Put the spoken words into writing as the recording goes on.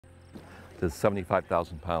There's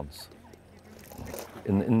 75,000 pounds.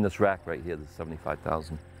 In this rack right here, there's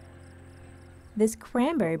 75,000. This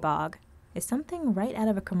cranberry bog is something right out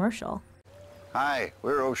of a commercial. Hi,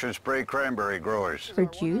 we're Ocean Spray cranberry growers. For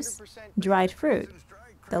juice, dried fruit,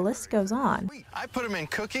 the list goes on. I put them in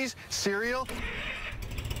cookies, cereal.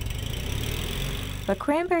 But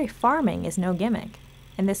cranberry farming is no gimmick,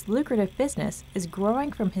 and this lucrative business is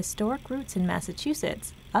growing from historic roots in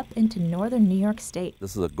Massachusetts up into northern New York State.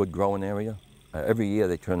 This is a good growing area. Every year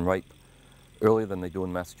they turn ripe earlier than they do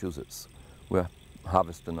in Massachusetts. We're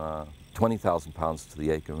harvesting 20,000 pounds to the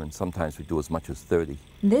acre, and sometimes we do as much as 30.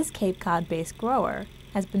 This Cape Cod-based grower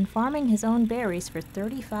has been farming his own berries for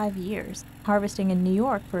 35 years, harvesting in New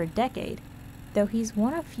York for a decade, though he's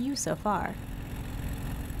won a few so far.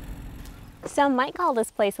 Some might call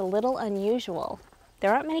this place a little unusual.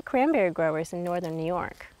 There aren't many cranberry growers in northern New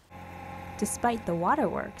York. Despite the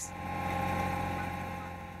waterworks,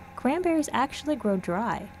 cranberries actually grow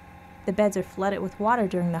dry. The beds are flooded with water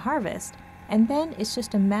during the harvest, and then it's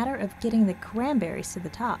just a matter of getting the cranberries to the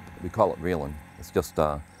top. We call it reeling. It's just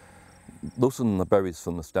loosening the berries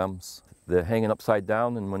from the stems. They're hanging upside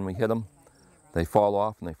down, and when we hit them, they fall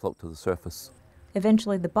off and they float to the surface.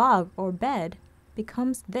 Eventually the bog, or bed,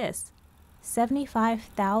 becomes this: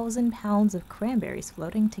 75,000 pounds of cranberries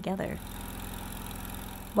floating together.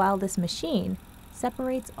 While this machine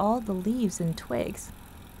separates all the leaves and twigs.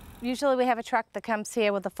 Usually we have a truck that comes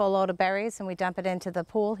here with a full load of berries, and we dump it into the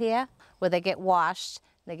pool here where they get washed.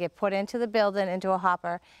 They get put into the building, into a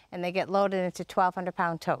hopper, and they get loaded into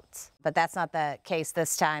 1,200-pound totes. But that's not the case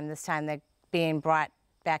this time. This time they're being brought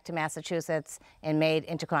back to Massachusetts and made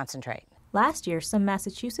into concentrate. Last year, some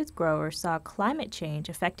Massachusetts growers saw climate change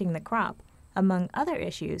affecting the crop. Among other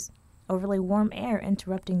issues, overly warm air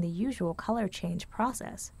interrupting the usual color change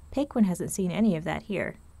process. Paquin hasn't seen any of that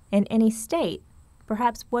here. In any state,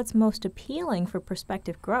 perhaps what's most appealing for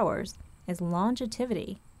prospective growers is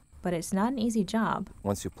longevity, but it's not an easy job.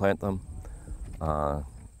 Once you plant them,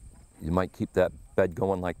 you might keep that bed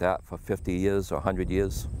going like that for 50 years or 100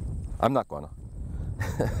 years. I'm not gonna.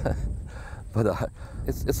 But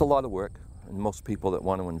it's a lot of work, and most people that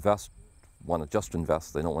want to invest want to just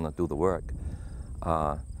invest. They don't want to do the work.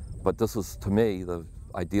 But this is, to me, the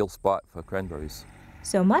ideal spot for cranberries.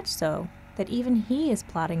 So much so that even he is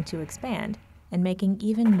plotting to expand and making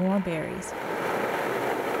even more berries.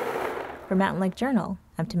 For Mountain Lake Journal,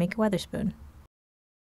 I'm Tamika Weatherspoon.